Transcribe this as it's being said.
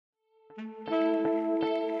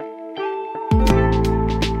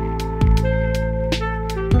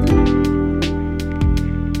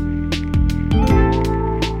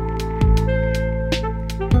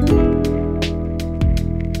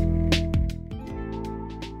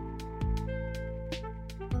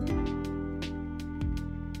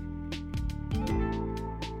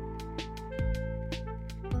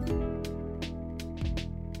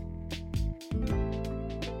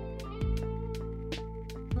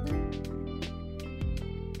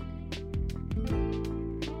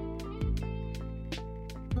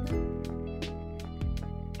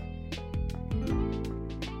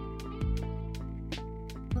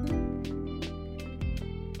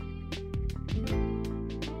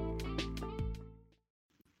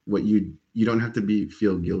what you don't have to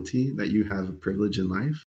feel guilty that you have a privilege in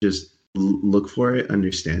life. Just look for it,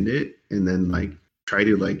 understand it, and then like try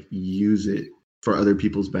to like use it for other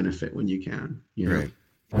people's benefit when you can, you know? Right.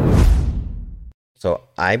 So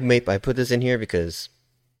I put this in here because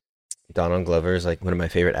Donald Glover is like one of my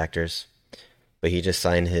favorite actors, but he just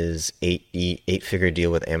signed his eight-figure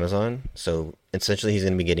deal with Amazon. So essentially he's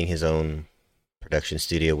going to be getting his own production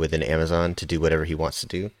studio within Amazon to do whatever he wants to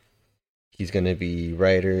do. He's going to be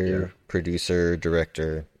writer, producer,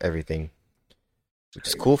 director, everything. Which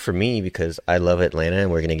is cool for me because I love Atlanta and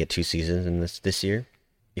we're going to get 2 seasons in this year.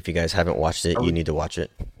 If you guys haven't watched it, you need to watch it.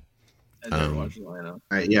 I never watched Atlanta.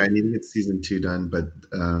 I need to get season 2 done, but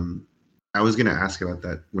I was going to ask about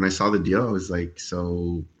that. When I saw the deal, I was like,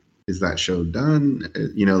 so is that show done?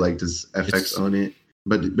 You know, like does FX own it?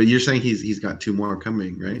 But you're saying he's got 2 more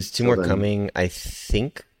coming, right? There's 2 more coming. I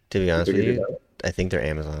think, to be honest with you, I think they're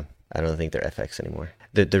Amazon. I don't think they're FX anymore.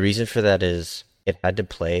 The reason for that is it had to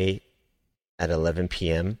play at 11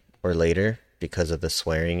 p.m. or later because of the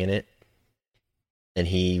swearing in it. And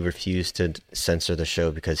he refused to censor the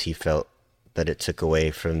show because he felt that it took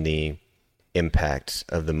away from the impact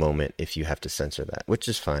of the moment if you have to censor that, which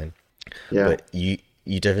is fine. Yeah. But you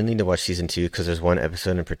definitely need to watch season 2 because there's one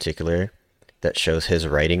episode in particular that shows his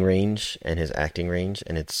writing range and his acting range,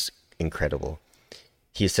 and it's incredible.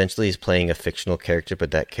 He essentially is playing a fictional character,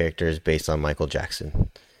 but that character is based on Michael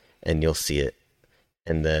Jackson, and you'll see it.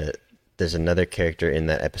 And there's another character in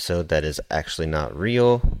that episode that is actually not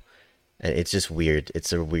real, and it's just weird.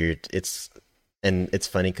 It's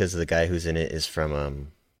funny because the guy who's in it is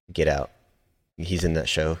from Get Out. He's in that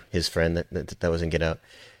show. His friend that was in Get Out,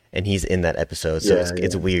 and he's in that episode. So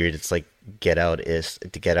it's weird. It's like Get Out-esque.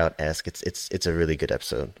 It's a really good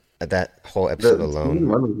episode. That whole episode alone.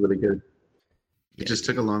 One was really good. It just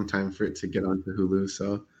took a long time for it to get onto Hulu.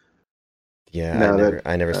 So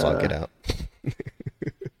I never saw Get Out.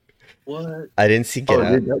 What? I didn't see Get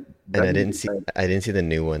Out, and I didn't see the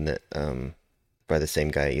new one that by the same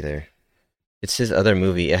guy either. It's his other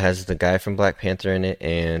movie. It has the guy from Black Panther in it,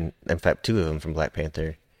 and in fact 2 of them from Black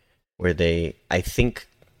Panther, where I think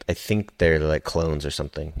they're like clones or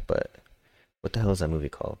something. But what the hell is that movie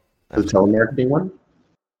called? The telemarketing one?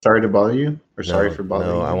 Sorry to bother you, or sorry for bothering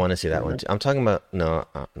you? No, I want to see that one too. I'm talking about no.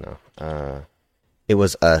 It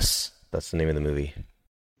Was Us. That's the name of the movie.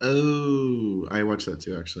 Oh, I watched that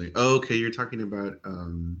too, actually. Oh, okay, you're talking about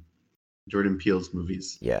Jordan Peele's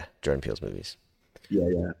movies. Yeah, Jordan Peele's movies.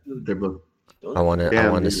 Yeah, they're both. I want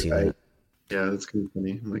to see that. Yeah, that's kind of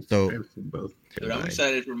funny. I'm like, so, I've seen both. Dude, I'm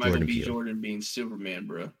excited for Michael B. Jordan being Superman,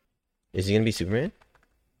 bro. Is he gonna be Superman?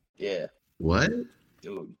 Yeah. What?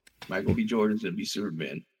 Dude, Michael B. Jordan's gonna be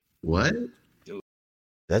Superman. What? Dude.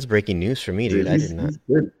 That's breaking news for me, dude. I did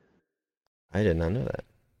not know that.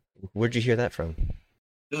 Where'd you hear that from?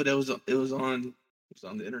 Dude, it was on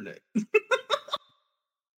the internet.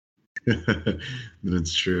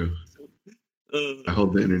 That's true. I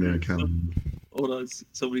hold the internet accountable. Hold on,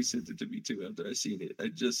 somebody sent it to me too after I seen it. I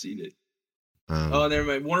just seen it. Never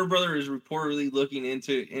mind. Warner Brothers is reportedly looking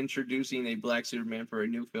into introducing a Black Superman for a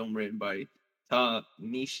new film written by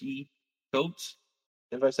Ta-Nehisi Coates.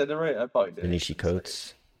 If I said that right, I probably did. Ta-Nehisi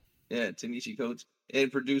Coates. Yeah, Ta-Nehisi Coates, and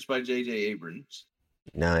produced by J.J. Abrams.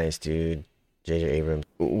 Nice, dude. J.J. Abrams.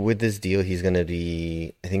 With this deal, he's gonna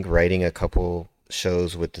be, I think, writing a couple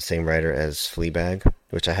shows with the same writer as Fleabag,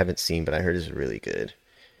 which I haven't seen, but I heard is really good.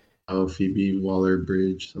 Oh, Phoebe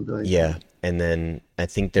Waller-Bridge, something like that. Yeah, and then I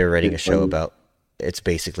think they're writing a show about, it's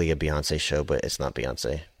basically a Beyonce show, but it's not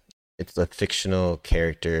Beyonce. It's a fictional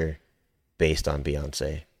character based on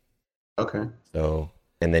Beyonce. Okay. So,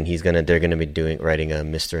 and then they're gonna be writing a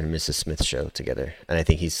Mr. and Mrs. Smith show together, and I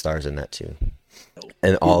think he stars in that too.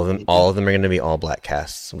 And all of them are gonna be all black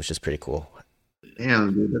casts, which is pretty cool.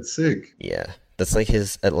 Damn, dude, that's sick. Yeah, that's like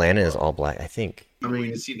his Atlanta is all black, I think. I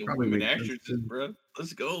mean, see the women actresses, bro.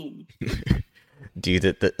 Let's go. Dude,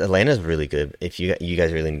 the Atlanta is really good. If you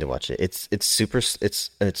guys really need to watch it. It's super.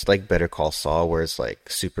 It's like Better Call Saul, where it's like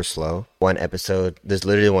super slow. There's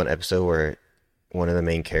literally one episode where one of the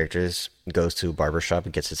main characters goes to a barbershop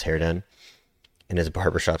and gets his hair done, and his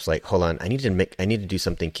barbershop's like, "Hold on, I need to do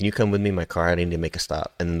something. Can you come with me in my car? I need to make a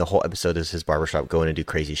stop." And then the whole episode is his barbershop going to do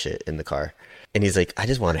crazy shit in the car, and he's like, "I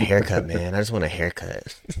just want a haircut, man. I just want a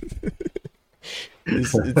haircut."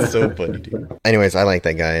 It's so funny, dude. Anyways, I like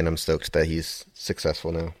that guy, and I'm stoked that he's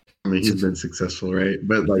successful now. I mean, he's been successful, right?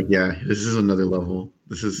 But like, yeah, this is another level.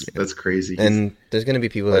 That's crazy. And there's gonna be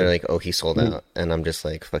people that are like, "Oh, he sold out," and I'm just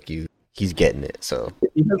like, "Fuck you." He's getting it, so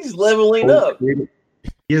he's leveling up.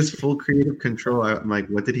 He has full creative control. I'm like,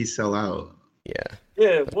 what did he sell out? Yeah.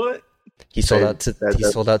 Yeah. What? He sold out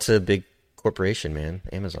to a big corporation, man.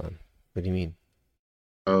 Amazon. What do you mean?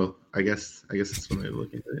 Oh, I guess that's one way of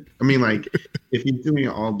looking at it. I mean, like, if he's doing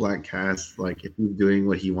an all black cast, like if he's doing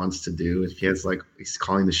what he wants to do, if he has like he's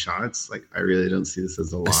calling the shots, like I really don't see this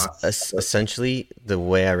as a loss. Essentially, the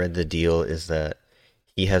way I read the deal is that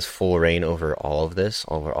he has full reign over all of this,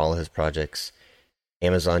 over all of his projects.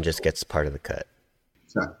 Amazon just gets part of the cut.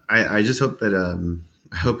 So I just hope that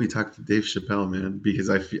I hope he talked to Dave Chappelle, man, because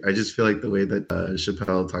I just feel like the way that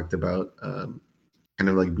Chappelle talked about kind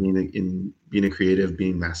of like being a creative,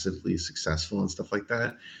 being massively successful and stuff like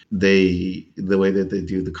that. The way that they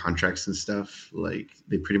do the contracts and stuff, like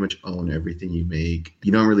they pretty much own everything you make.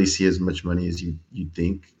 You don't really see as much money as you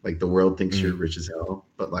think. Like the world thinks you're rich as hell,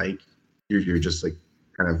 but like you're just like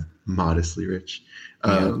kind of modestly rich.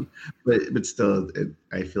 But still,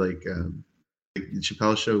 I feel like the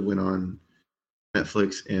Chappelle Show went on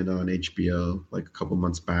Netflix and on HBO like a couple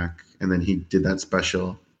months back, and then he did that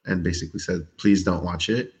special and basically said, please don't watch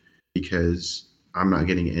it because I'm not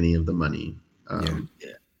getting any of the money.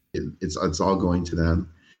 It's all going to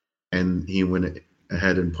them. And he went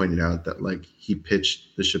ahead and pointed out that like he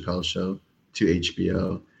pitched the Chappelle Show to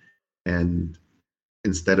HBO, and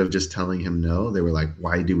instead of just telling him no, they were like,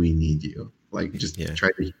 why do we need you? Like just try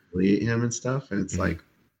to humiliate him and stuff. And it's like,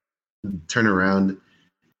 turn around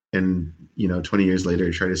and 20 years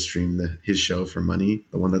later try to stream his show for money,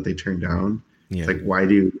 the one that they turned down. It's like, why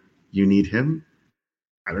do you need him?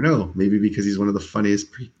 I don't know. Maybe because he's one of the funniest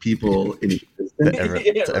people in existence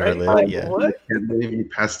to ever live. Yeah. I can't believe he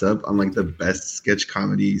passed up on like the best sketch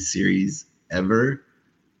comedy series ever.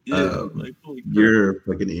 You're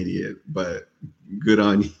like an idiot, but good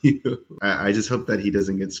on you. I just hope that he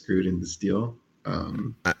doesn't get screwed in this deal.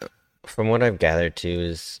 From what I've gathered too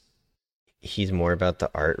is he's more about the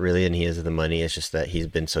art really than he is the money. It's just that he's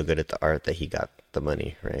been so good at the art that he got the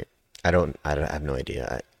money, right? I have no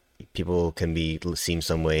idea. People can seem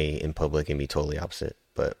some way in public and be totally opposite,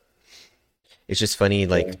 but it's just funny.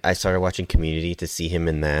 Like I started watching Community to see him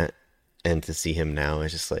in that, and to see him now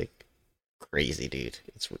is just like crazy, dude.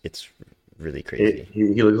 It's really crazy.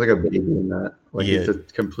 He looks like a baby in that. Like it's a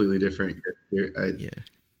completely different.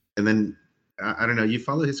 And then I don't know. You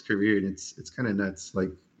follow his career, and it's kind of nuts. Like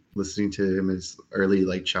listening to him as early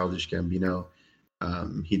like Childish Gambino.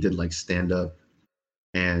 He did like stand up.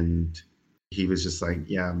 And he was just like,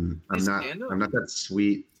 I'm not that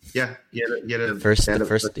sweet. Yeah, the first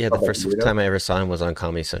time I ever saw him was on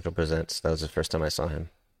Comedy Central Presents. That was the first time I saw him.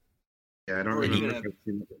 Yeah, I don't remember.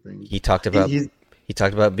 He talked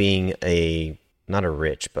about being not a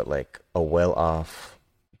rich, but like a well-off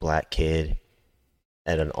black kid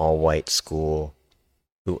at an all-white school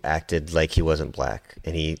who acted like he wasn't black,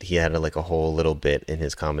 and he had like a whole little bit in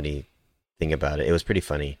his comedy thing about it. It was pretty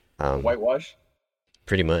funny. Whitewash.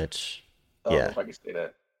 Pretty much. I don't know if I can say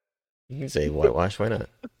that. You can say whitewash, why not?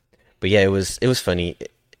 But yeah, it was funny.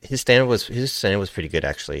 His stand-up was pretty good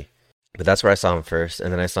actually. But that's where I saw him first,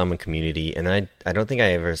 and then I saw him in Community, and I don't think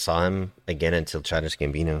I ever saw him again until Childish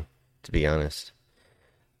Gambino, to be honest.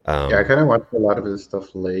 I kind of watched a lot of his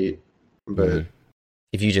stuff late, but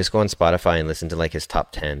if you just go on Spotify and listen to like his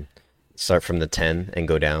top 10, start from the 10 and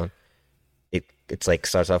go down, it's like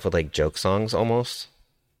starts off with like joke songs almost.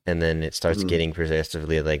 And then it starts getting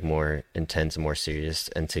progressively like more intense and more serious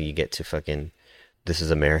until you get to fucking This Is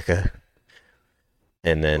America.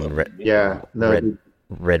 And then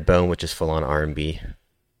Redbone, which is full on R&B.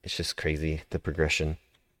 It's just crazy, the progression.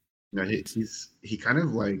 No, he kind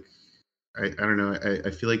of like I don't know. I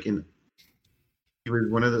feel like he was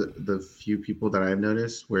one of the few people that I've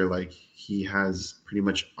noticed where like he has pretty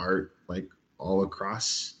much art like all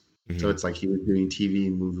across. So it's like he was doing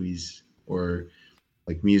TV, movies, or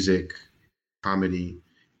like music, comedy,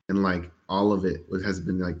 and like all of it has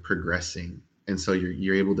been like progressing, and so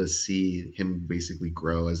you're able to see him basically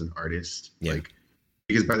grow as an artist. Like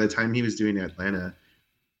because by the time he was doing Atlanta,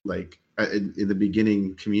 like in the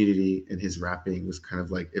beginning, Community and his rapping was kind of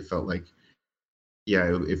like it felt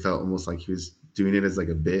almost like he was doing it as like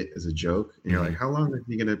a bit, as a joke, and you're like, how long is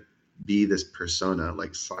he gonna be this persona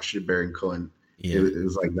like Sacha Baron Cohen? It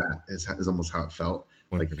was like that is almost how it felt.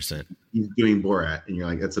 100%. Like he's doing Borat, and you're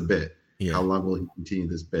like, that's a bit. How long will he continue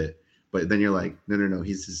this bit? But then you're like, no,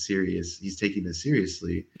 he's serious. He's taking this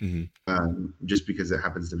seriously. Just because it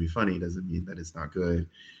happens to be funny doesn't mean that it's not good.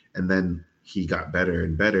 And then he got better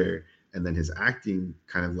and better, and then his acting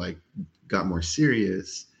kind of like got more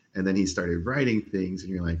serious, and then he started writing things,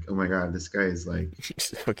 and you're like, oh my god, this guy is like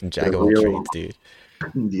fucking jack of all trades, dude.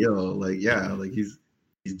 Deal, like like he's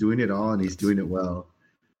doing it all, and he's doing it well.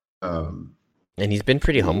 And he's been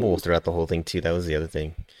pretty humble throughout the whole thing too. That was the other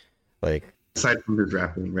thing. Like aside from his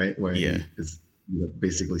rapping, right? Where he is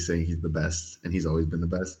basically saying he's the best and he's always been the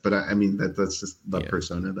best. But I mean that's just the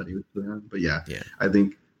persona that he was around. But yeah, I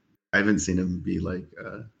think I haven't seen him be like.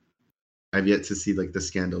 I've yet to see like the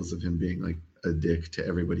scandals of him being like a dick to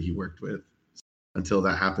everybody he worked with. Until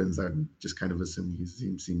that happens, I'm just kind of assuming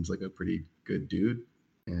he seems like a pretty good dude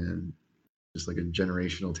and just like a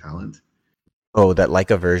generational talent. Oh, that Like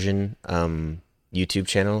a Version YouTube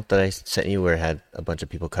channel that I sent you where it had a bunch of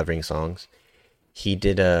people covering songs. He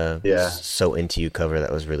did a So Into You cover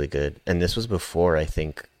that was really good. And this was before, I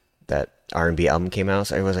think, that R&B album came out.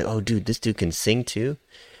 So everyone was like, oh, dude, this dude can sing too.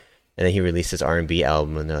 And then he released his R&B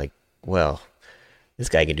album and they're like, well, this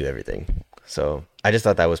guy can do everything. So I just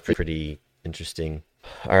thought that was pretty interesting.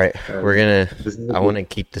 All right, I want to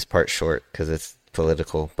keep this part short because it's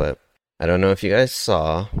political, but I don't know if you guys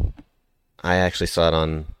saw. I actually saw it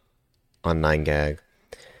on 9gag,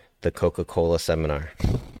 the Coca-Cola seminar.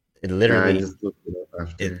 It literally, I just looked it up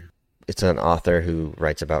after. It's an author who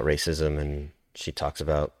writes about racism, and she talks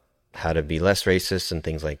about how to be less racist and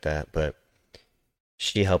things like that. But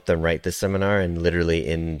she helped them write this seminar, and literally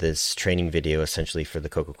in this training video, essentially for the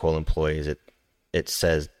Coca-Cola employees, it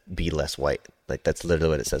says "be less white." Like that's literally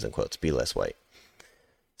what it says in quotes: "Be less white."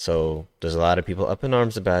 So there's a lot of people up in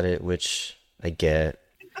arms about it, which I get.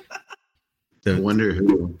 I wonder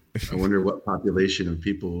what population of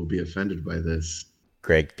people will be offended by this.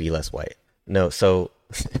 Greg, be less white. No, so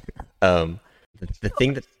the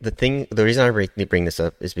reason I bring this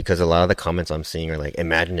up is because a lot of the comments I'm seeing are like,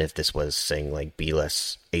 imagine if this was saying like be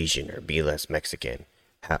less Asian or be less Mexican.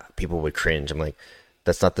 How people would cringe. I'm like,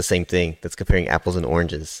 that's not the same thing. That's comparing apples and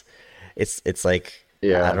oranges. It's like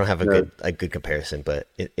I don't have a good comparison, but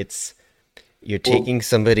it's you're taking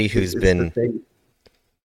somebody who's been.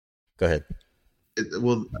 Go ahead.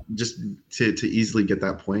 Well, just to easily get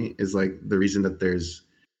that point is like the reason that there's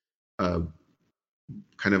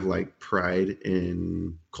kind of like pride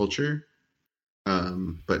in culture,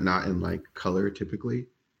 but not in like color typically.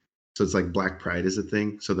 So it's like black pride is a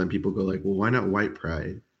thing. So then people go like, well, why not white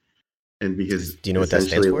pride? And because do you know what that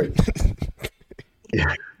stands for?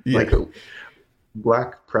 Like, like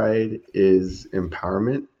black pride is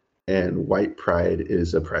empowerment and white pride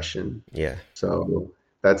is oppression. Yeah. So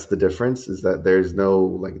that's the difference, is that there's no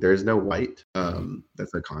white.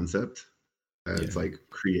 That's a concept that's like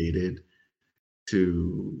created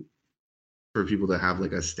for people to have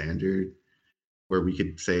like a standard where we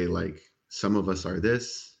could say like some of us are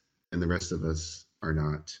this and the rest of us are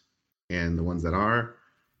not. And the ones that are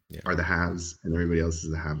the haves and everybody else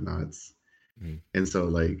is the have-nots. And so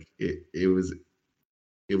like it was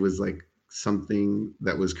like something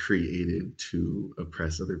that was created to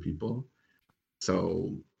oppress other people.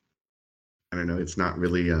 So I don't know, it's not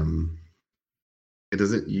really it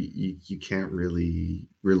doesn't you can't really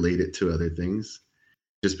relate it to other things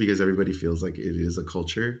just because everybody feels like it is a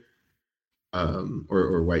culture,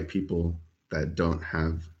 or white people that don't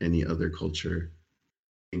have any other culture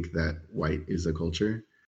think that white is a culture.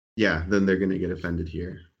 Yeah, then they're gonna get offended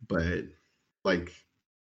here. But like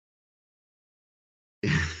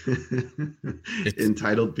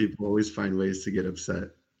entitled people always find ways to get upset.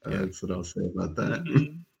 That's what I'll say about that.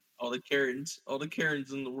 All the Karens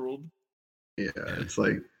in the world. Yeah, it's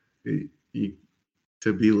like you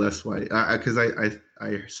to be less white. Because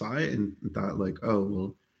I saw it and thought like, oh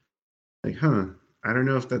well, like I don't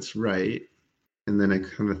know if that's right. And then I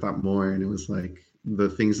kind of thought more, and it was like the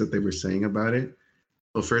things that they were saying about it.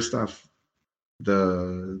 Well, first off, we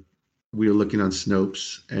were looking on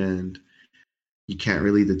Snopes, and you can't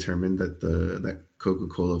really determine that that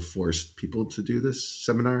Coca-Cola forced people to do this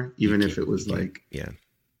seminar, even if it was like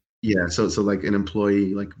so like an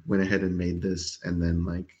employee like went ahead and made this, and then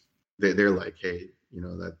like they're like, hey,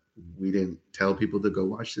 that we didn't tell people to go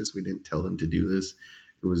watch this, we didn't tell them to do this,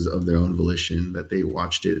 it was of their own volition that they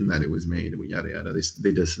watched it and that it was made, and yada yada.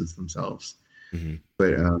 They distanced themselves.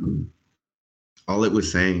 But all it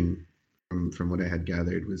was saying from what I had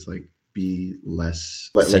gathered was like, be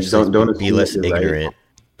less, don't be less ignorant. Right.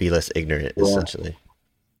 Be less ignorant, essentially.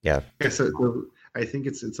 Yeah. So I think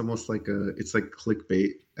it's almost like it's like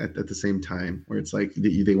clickbait at the same time, where it's like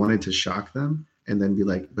they wanted to shock them and then be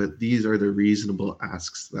like, but these are the reasonable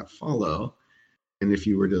asks that follow. And if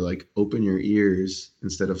you were to like open your ears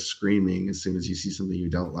instead of screaming as soon as you see something you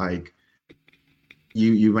don't like,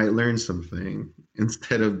 you might learn something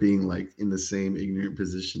instead of being like in the same ignorant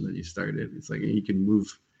position that you started. It's like you can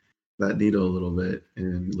move that needle a little bit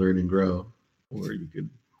and learn and grow, or you could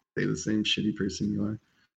stay the same shitty person you are.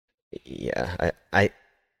 Yeah, I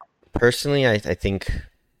personally, I think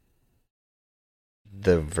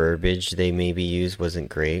the verbiage they maybe used wasn't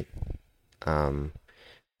great,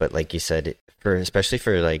 But like you said, especially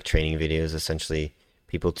for like training videos, essentially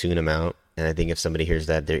people tune them out, and I think if somebody hears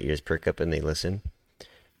that, their ears perk up and they listen.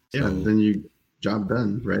 Yeah, then you job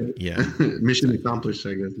done, right? Yeah, mission accomplished,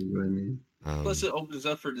 I guess is what I mean. Plus, it opens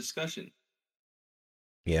up for discussion.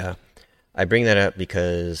 Yeah, I bring that up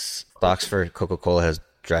because stocks for Coca-Cola has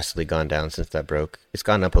drastically gone down since that broke. It's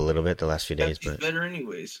gone up a little bit the last few days, but better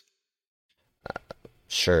anyways.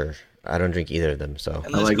 Sure, I don't drink either of them, so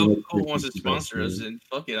unless Coca-Cola wants to sponsor us, and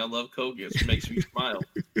fuck it, I love Coke. It makes me smile.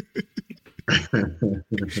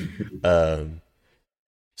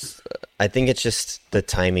 I think it's just the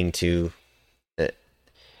timing too.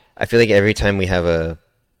 I feel like every time we have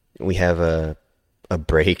a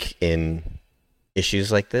break in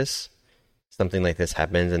issues like this, something like this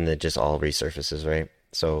happens and it just all resurfaces, right?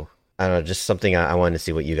 So I don't know, just something I wanted to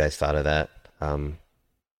see what you guys thought of that.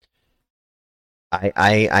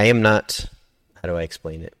 I am not, how do I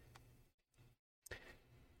explain it?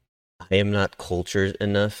 I am not cultured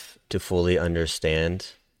enough to fully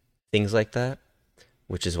understand things like that,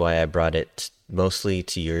 which is why I brought it mostly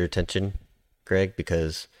to your attention, Greg,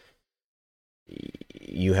 because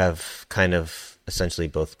you have kind of essentially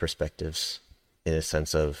both perspectives in a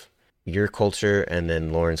sense of your culture and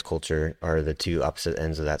then Lauren's culture are the two opposite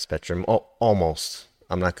ends of that spectrum. Almost.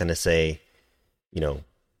 I'm not going to say,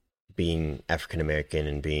 being African American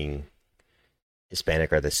and being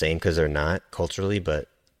Hispanic are the same because they're not culturally, but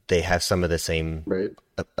they have some of the same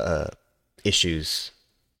issues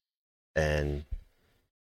and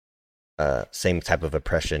same type of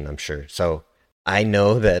oppression, I'm sure. So I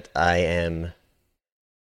know that I am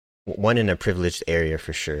one in a privileged area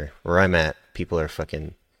for sure. Where I'm at, people are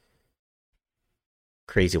fucking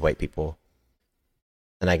crazy white people.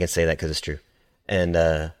 And I can say that because it's true.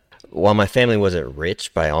 And while my family wasn't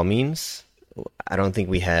rich by all means, I don't think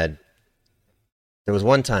there was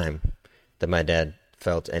one time that my dad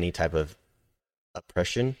felt any type of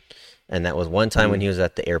oppression. And that was one time when he was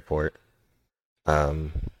at the airport.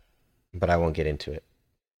 But I won't get into it.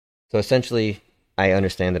 So essentially, I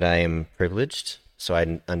understand that I am privileged. So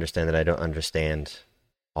I understand that I don't understand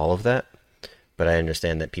all of that, but I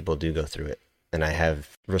understand that people do go through it, and I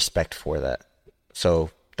have respect for that.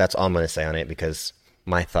 So that's all I'm going to say on it because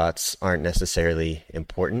my thoughts aren't necessarily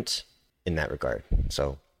important in that regard.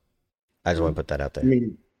 So I just want to put that out there. I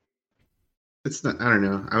mean, it's not. I don't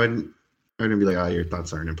know. I wouldn't be like, "Oh, your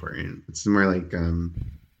thoughts aren't important." It's more like,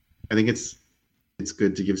 I think it's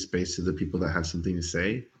good to give space to the people that have something to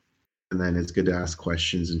say, and then it's good to ask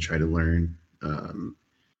questions and try to learn.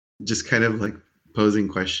 Just kind of like posing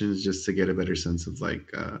questions just to get a better sense of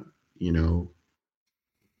like, I don't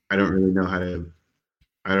know how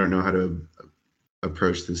to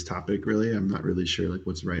approach this topic really. I'm not really sure like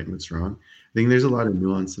what's right and what's wrong. I think there's a lot of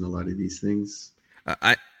nuance in a lot of these things.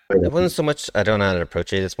 It wasn't so much I don't know how to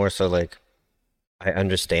approach it. It's more so like I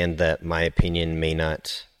understand that my opinion may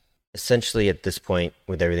not, essentially at this point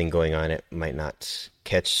with everything going on, it might not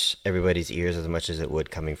catch everybody's ears as much as it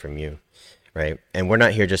would coming from you. Right. And we're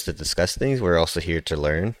not here just to discuss things. We're also here to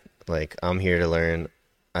learn. Like, I'm here to learn.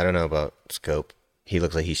 I don't know about Scope. He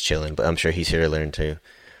looks like he's chilling, but I'm sure he's here to learn too.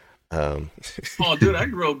 Oh, dude, I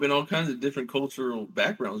grew up in all kinds of different cultural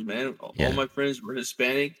backgrounds, man. All my friends were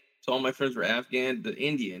Hispanic. So all my friends were Afghan, the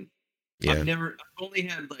Indian. Yeah. I've only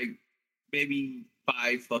had like maybe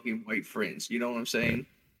 5 fucking white friends. You know what I'm saying?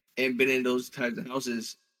 Right. And been in those types of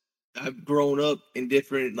houses. I've grown up in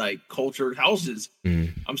different like cultured houses.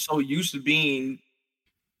 I'm so used to being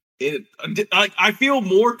in. I feel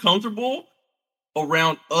more comfortable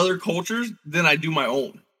around other cultures than I do my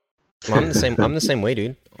own. Well, I'm the same way,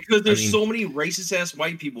 dude. Because there's so many racist ass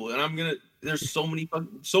white people, and there's so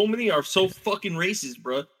many are so fucking racist,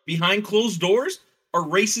 bro. Behind closed doors are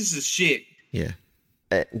racist as shit. Yeah.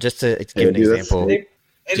 Just to give an example, they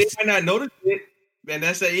might not notice it, man.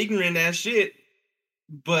 That's that ignorant ass shit.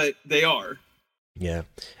 But they are. Yeah.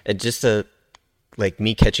 And just like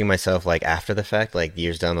me catching myself like after the fact, like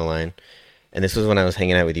years down the line. And this was when I was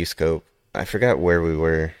hanging out with you, Scope. I forgot where we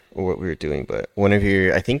were or what we were doing, but one of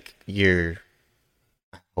your, I think I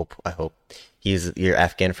hope he's your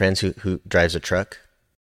Afghan friends who drives a truck.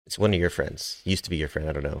 It's one of your friends. Used to be your friend,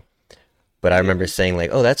 I don't know. But I remember saying like,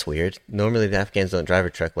 oh, that's weird. Normally the Afghans don't drive a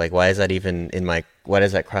truck. Like, why is that even why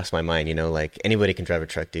does that cross my mind? Like anybody can drive a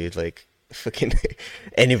truck, dude. Like, fucking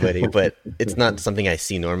anybody, but it's not something I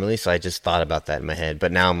see normally, so I just thought about that in my head.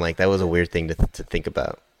 But now I'm like, that was a weird thing to think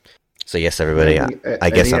about. So yes, everybody, I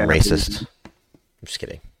guess I'm racist. I'm just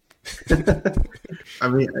kidding. I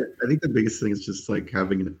mean, I think the biggest thing is just like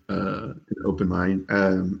having an open mind.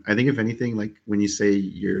 I think if anything, like when you say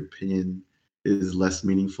your opinion is less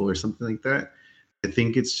meaningful or something like that, I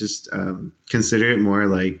think it's just consider it more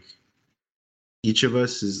like each of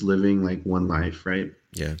us is living like one life, right?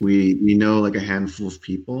 Yeah. We know like a handful of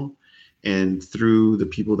people, and through the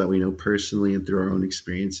people that we know personally and through our own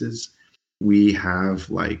experiences, we have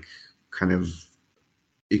like kind of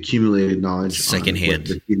accumulated knowledge secondhand.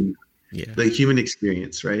 The human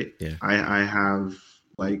experience, right? Yeah. I have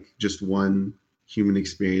like just one human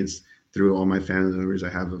experience through all my family members. I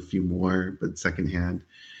have a few more, but secondhand.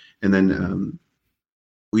 And then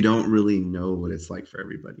we don't really know what it's like for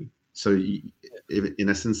everybody. So in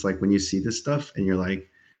essence, like when you see this stuff and you're like,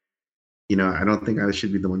 I don't think I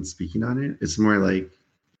should be the one speaking on it. It's more like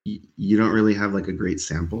you don't really have like a great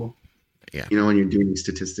sample. Yeah. When you're doing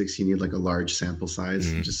statistics, you need like a large sample size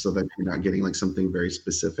just so that you're not getting like something very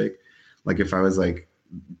specific. Like if I was like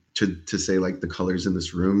to say like the colors in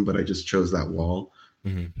this room, but I just chose that wall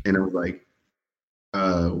and I was like,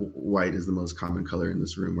 white is the most common color in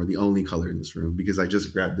this room, or the only color in this room, because I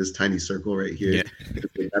just grabbed this tiny circle right here. Yeah.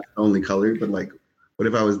 That's the only color. But like, what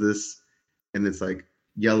if I was this and it's like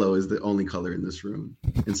yellow is the only color in this room?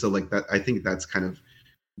 And so like that, I think that's kind of,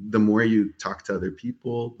 the more you talk to other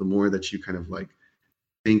people, the more that you kind of like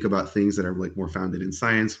think about things that are like more founded in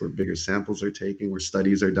science, where bigger samples are taken, where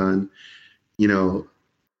studies are done, you're,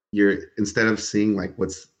 instead of seeing like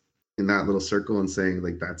what's in that little circle and saying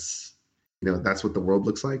like that's what the world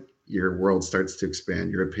looks like, your world starts to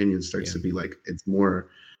expand, your opinion starts to be like, it's more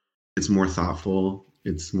thoughtful,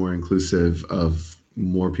 it's more inclusive of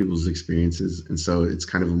more people's experiences, and so it's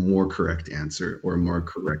kind of a more correct answer or a more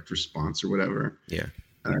correct response or whatever. Yeah.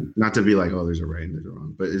 Not to be like, oh, there's a right and there's a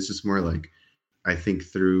wrong, but it's just more like, I think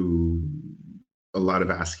through a lot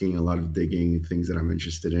of asking, a lot of digging, things that I'm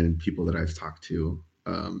interested in, people that I've talked to,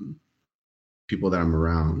 people that I'm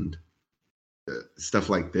around, stuff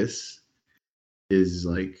like this is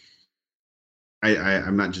like,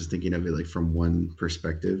 I'm not just thinking of it like from one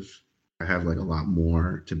perspective. I have like a lot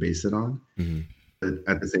more to base it on. But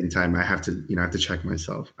at the same time, I have to check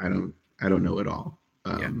myself. I don't know it all.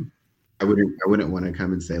 I wouldn't want to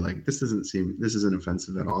come and say like, this isn't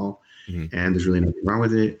offensive at all, and there's really nothing wrong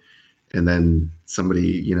with it. And then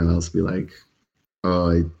somebody, else be like,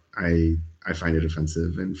 oh, I find it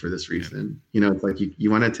offensive, and for this reason. It's like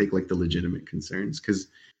you want to take like the legitimate concerns, because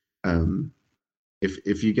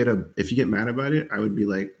if you get mad about it, I would be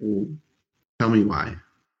like, well, tell me why.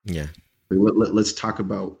 Yeah. Let's talk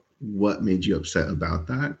about what made you upset about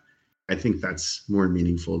that. I think that's more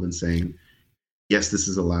meaningful than saying, yes, this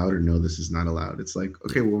is allowed, or no, this is not allowed. It's like,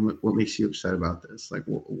 okay, well, what makes you upset about this? Like,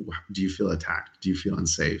 do you feel attacked? Do you feel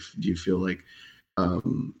unsafe? Do you feel like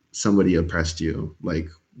somebody oppressed you? Like,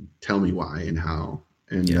 tell me why and how.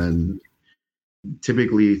 And then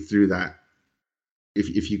typically through that,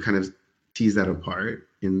 if you kind of tease that apart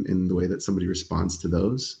in the way that somebody responds to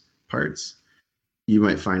those parts, you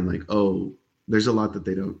might find like, oh, there's a lot that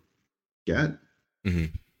they don't get.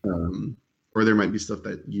 Or there might be stuff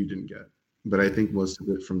that you didn't get. But I think most of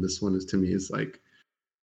it from this one is like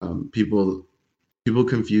people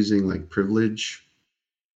confusing like privilege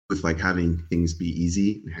with like having things be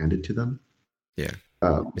easy and handed to them. Yeah,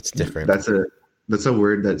 it's different. That's a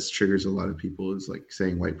word that triggers a lot of people, is like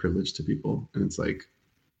saying white privilege to people, and it's like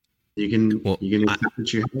you can accept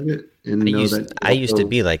that you have it and I used to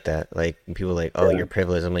be like that. Like people are like, oh, you're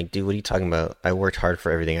privileged. I'm like, dude, what are you talking about? I worked hard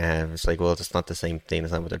for everything I have. It's like, well, it's not the same thing.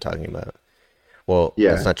 That's not what they're talking about. Well,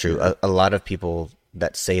 that's not true. A lot of people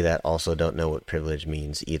that say that also don't know what privilege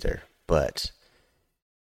means either. But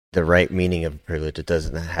the right meaning of privilege, it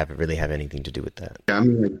doesn't really have anything to do with that. Yeah, I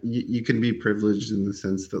mean, like you can be privileged in the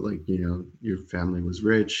sense that like, your family was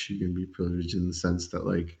rich. You can be privileged in the sense that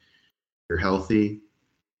like you're healthy,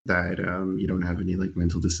 that you don't have any like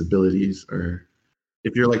mental disabilities, or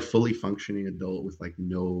if you're like fully functioning adult with like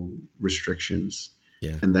no restrictions.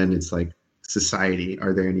 Yeah. And then it's like, society,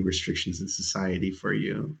 are there any restrictions in society for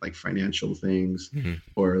you, like financial things,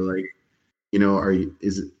 or like,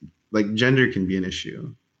 is it like gender can be an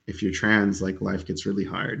issue. If you're trans, like life gets really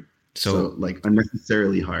hard. So like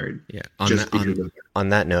unnecessarily hard. Yeah. On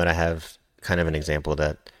that note, I have kind of an example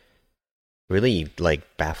that really like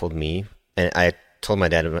baffled me, and I told my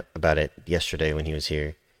dad about it yesterday when he was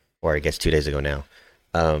here, or I guess 2 days ago now.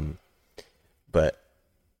 But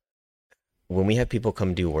when we have people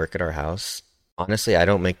come do work at our house, honestly, I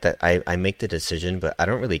don't make that. I make the decision, but I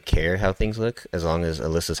don't really care how things look as long as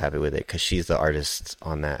Alyssa's happy with it, because she's the artist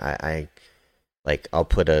on that. I'll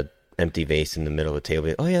put a empty vase in the middle of a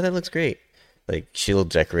table. Oh yeah, that looks great. Like she'll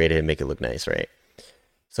decorate it and make it look nice, right?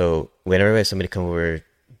 So whenever I have somebody come over,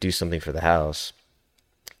 do something for the house,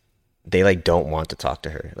 they like don't want to talk to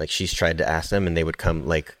her. Like she's tried to ask them and they would come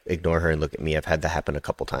like ignore her and look at me. I've had that happen a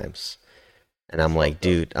couple times. And I'm like,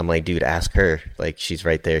 dude, ask her. Like, she's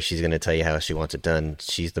right there. She's gonna tell you how she wants it done.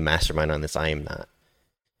 She's the mastermind on this. I am not.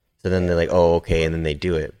 So then they're like, oh, okay, and then they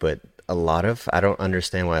do it. But I don't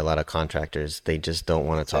understand why a lot of contractors, they just don't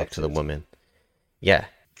want to talk to the woman. Yeah.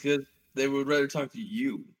 Because they would rather talk to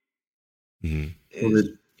you. Mm-hmm. It's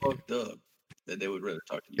fucked up that they would rather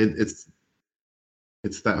talk to you.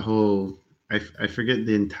 It's that whole, I forget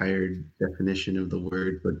the entire definition of the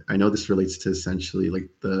word, but I know this relates to essentially like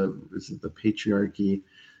the patriarchy.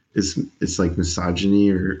 It's like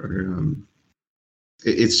misogyny or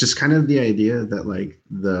it's just kind of the idea that like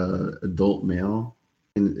the adult male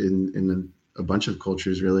in a bunch of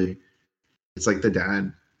cultures, really, it's like the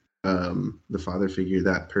dad, the father figure.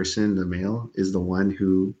 That person, the male, is the one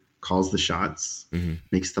who calls the shots,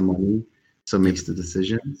 makes the money, so makes the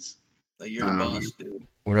decisions. Like, you're the boss, dude.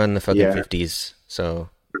 We're not in the fucking 50s, so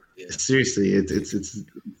seriously, it's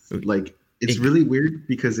like it's really weird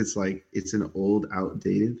because it's like it's an old,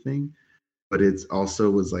 outdated thing, but it's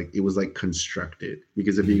also was like constructed,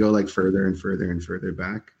 because if you go like further and further and further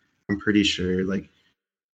back, I'm pretty sure like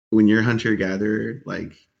when you're hunter gatherer,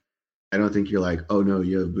 like I don't think you're like, oh no,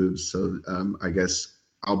 you have boobs, so I guess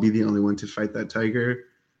I'll be the only one to fight that tiger,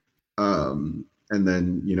 and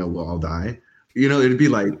then we'll all die. It'd be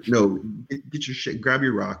like, no, get your shit, grab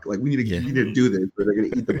your rock. Like, we need to do this, or they're gonna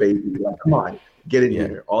eat the baby. Like, come on, get in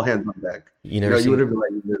here, all hands on deck. You would have been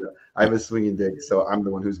like, no, I have a swinging dick, so I'm the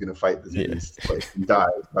one who's gonna fight this beast, like, and die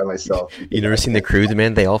by myself. You never seen the Cruise,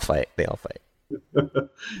 man? They all fight.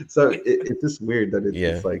 So it's just weird that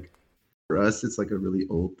it's like, for us, it's like a really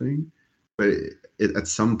old thing, but at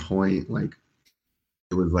some point, like,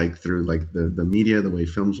 it was like through like the media, the way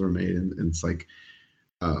films were made, and it's like,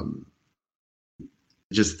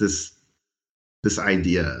 just this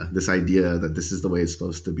idea that this is the way it's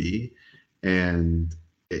supposed to be, and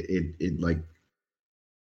it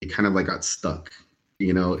kind of like got stuck.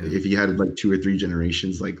 If you had like 2 or 3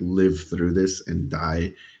 generations like live through this and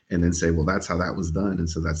die, and then say, well, that's how that was done, and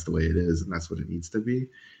so that's the way it is, and that's what it needs to be.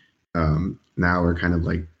 Now we're kind of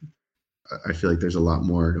like, I feel like there's a lot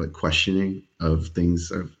more like questioning of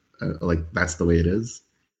things of like that's the way it is.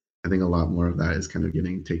 I think a lot more of that is kind of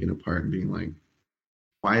getting taken apart and being like,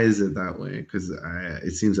 why is it that way? Because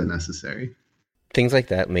it seems unnecessary. Things like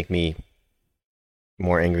that make me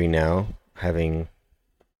more angry now, having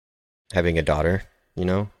a daughter.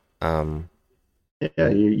 Yeah,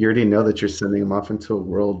 you already know that you're sending them off into a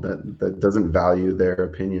world that doesn't value their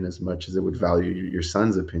opinion as much as it would value your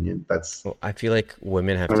son's opinion. Well, I feel like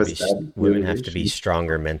women have to be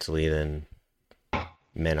stronger mentally than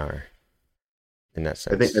men are. In that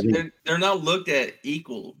sense, I think they're not looked at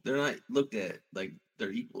equal. They're not looked at like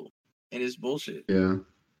they're equal, and it's bullshit. Yeah,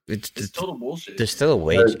 it's total bullshit. There's still a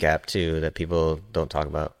wage gap too that people don't talk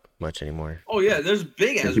about much anymore. Oh yeah, there's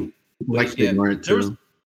big ass wage gap.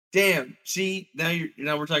 Damn. See, now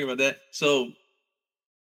we're talking about that. So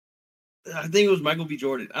I think it was Michael B.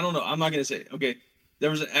 Jordan. I don't know. I'm not gonna say. Okay, there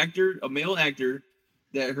was a male actor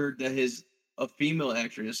that heard that a female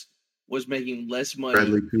actress was making less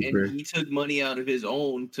money, and he took money out of his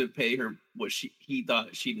own to pay her what he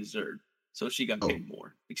thought she deserved. So she got paid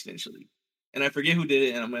more, essentially. And I forget who did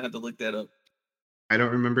it, and I'm gonna have to look that up. I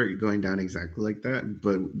don't remember it going down exactly like that,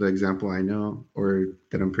 but the example I know, or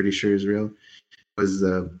that I'm pretty sure is real, was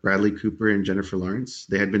Bradley Cooper and Jennifer Lawrence.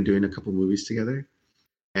 They had been doing a couple movies together,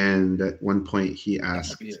 and at one point he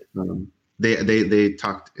asked, they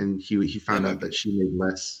talked, and he found out that she made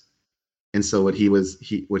less. And so what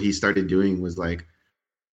he started doing was like,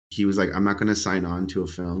 he was like, I'm not going to sign on to a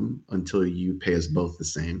film until you pay us both the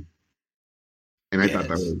same. And I thought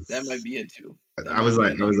that might be it too. I was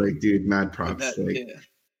like, dude, mad props.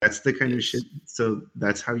 That's the kind of shit. So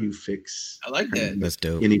that's how you fix. I like that. That's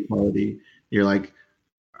dope. Inequality. You're like,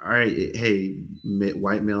 all right, hey,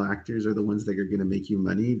 white male actors are the ones that are going to make you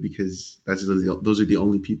money, because those are the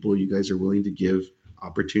only people you guys are willing to give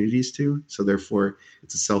opportunities to. So therefore,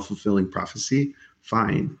 it's a self-fulfilling prophecy.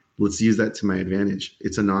 Fine, let's use that to my advantage.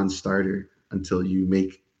 It's a non-starter until you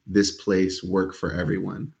make this place work for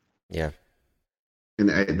everyone. Yeah. And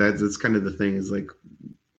that's kind of the thing, is like,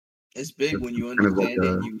 it's big when you understand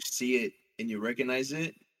it, you see it, and you recognize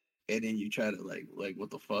it, and then you try to like what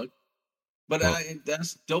the fuck. But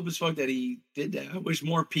that's dope as fuck that he did that. I wish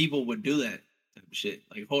more people would do that type of shit.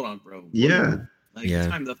 Like, hold on, bro.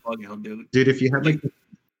 Time the fuck out, dude. Dude, if you had like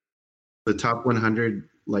the top 100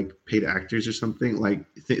 like paid actors or something, like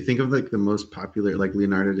think of like the most popular, like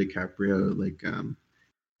Leonardo DiCaprio, like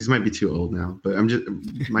these might be too old now, but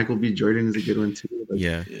Michael B. Jordan is a good one too. Like,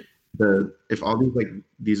 if all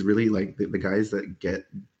these really like the guys that get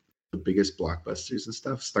the biggest blockbusters and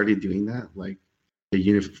stuff started doing that, like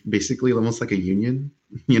basically almost like a union,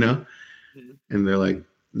 you know. Mhm. And they're like,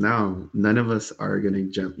 no, none of us are gonna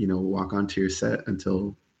jump, walk onto your set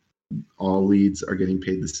until all leads are getting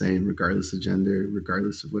paid the same, regardless of gender,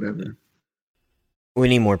 regardless of whatever. We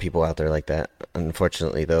need more people out there like that.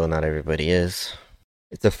 Unfortunately, though, not everybody is.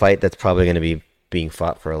 It's a fight that's probably going to be being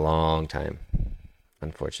fought for a long time.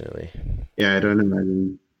 Unfortunately. Yeah, I don't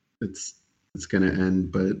imagine it's going to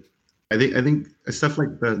end, but I think stuff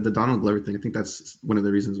like the Donald Glover thing, I think that's one of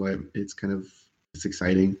the reasons why it's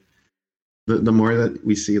exciting. The more that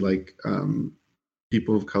we see like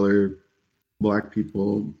people of color, Black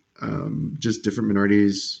people, just different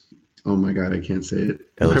minorities. Oh my God, I can't say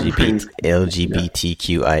it.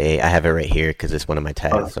 LGBTQIA. I have it right here because it's one of my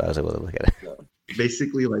tags, so I was able to look at it.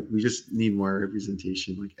 Basically, like we just need more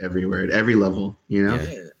representation, like everywhere, at every level. Yeah.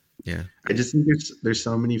 I just think there's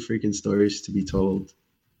so many freaking stories to be told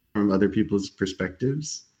from other people's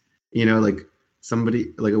perspectives. Like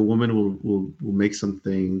somebody, like a woman will make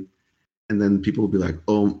something, and then people will be like,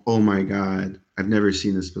 oh my God, I've never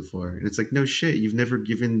seen this before. And it's like, no shit, you've never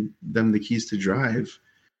given them the keys to drive.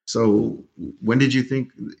 So when did you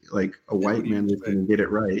think like a white man was going to get it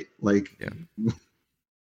right? Like,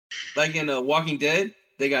 like in Walking Dead,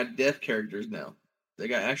 they got deaf characters now. They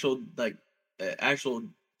got actual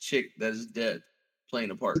chick that is dead playing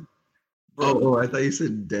a part. Bro. I thought you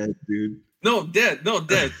said dead, dude. No, dead.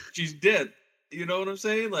 She's dead. You know what I'm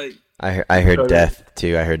saying? Like I heard death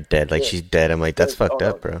too. I heard dead. Like she's dead. I'm like, that's fucked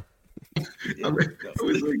up, bro. I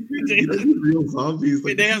was like, dude, real zombies.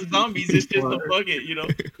 Like, they have zombies. It's just a bucket,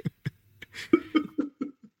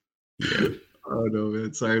 Oh no,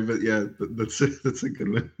 man. Sorry, but yeah, that's a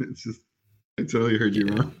good one. It's just I totally heard you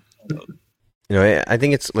wrong. I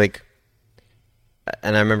think it's like,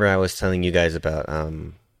 and I remember I was telling you guys about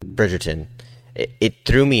Bridgerton. It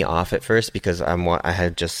threw me off at first because I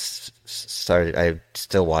had just started. I'm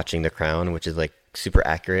still watching The Crown, which is like super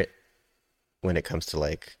accurate when it comes to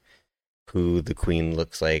like who the queen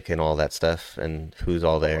looks like and all that stuff and who's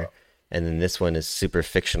all there. And then this one is super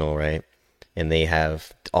fictional, right? And they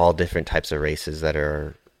have all different types of races that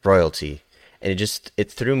are royalty. And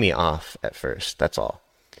it threw me off at first. That's all.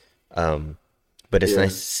 But it's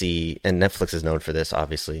nice to see, and Netflix is known for this,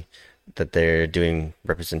 obviously, that they're doing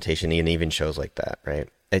representation and even shows like that, right?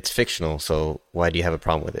 It's fictional, so why do you have a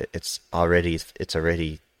problem with it? It's already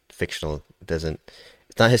fictional.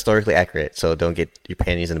 It's not historically accurate, so don't get your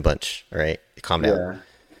panties in a bunch, all right? Calm down. Yeah.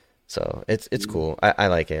 So it's cool. I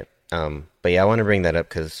like it. But yeah, I want to bring that up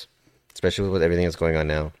because, especially with everything that's going on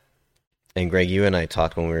now. And Greg, you and I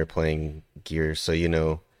talked when we were playing Gears, so you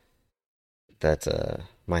know that's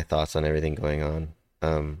my thoughts on everything going on.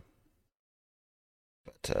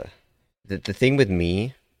 But the thing with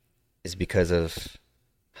me is because of,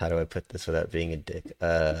 how do I put this without being a dick?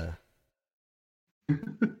 The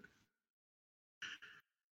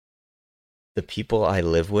people I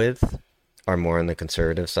live with are more on the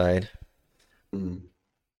conservative side. Mm.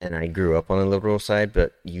 And I grew up on the liberal side,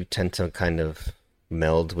 but you tend to kind of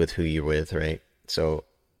meld with who you're with, right? So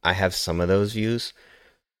I have some of those views,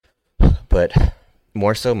 but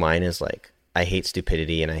more so mine is like, I hate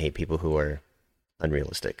stupidity and I hate people who are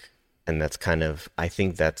unrealistic. And that's I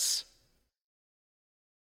think that's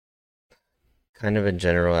kind of a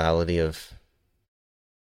generality of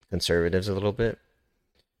conservatives a little bit.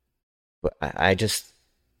 But I just,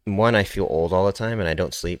 one, I feel old all the time and I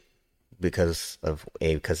don't sleep because of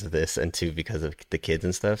this, and two, because of the kids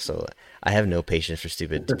and stuff. So I have no patience for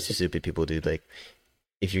stupid people, dude. Like,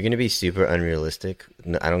 if you're gonna be super unrealistic,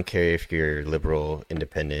 I don't care if you're liberal,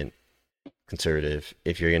 independent, conservative.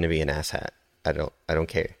 If you're gonna be an asshat, I don't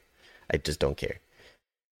care. I just don't care.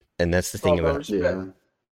 And that's the thing about It's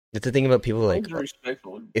the thing about people, like,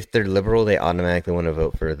 if they're liberal, they automatically want to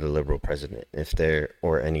vote for the liberal president. If they're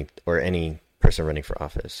or any person running for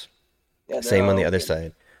office. Yeah, same on the other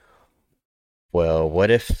side. Well,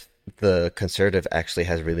 what if the conservative actually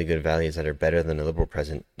has really good values that are better than the liberal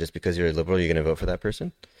president? Just because you're a liberal, you're going to vote for that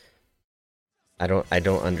person? I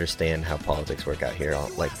don't understand how politics work out here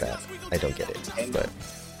like that. I don't get it. But all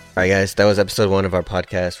right, guys, that was episode 1 of our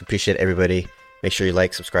podcast. We appreciate everybody. Make sure you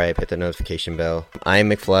like, subscribe, hit the notification bell. I'm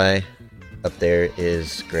McFly. Up there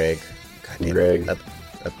is Greg. Goddamn, Greg. Up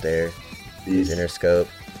there is Interscope.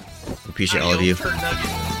 We appreciate all of you.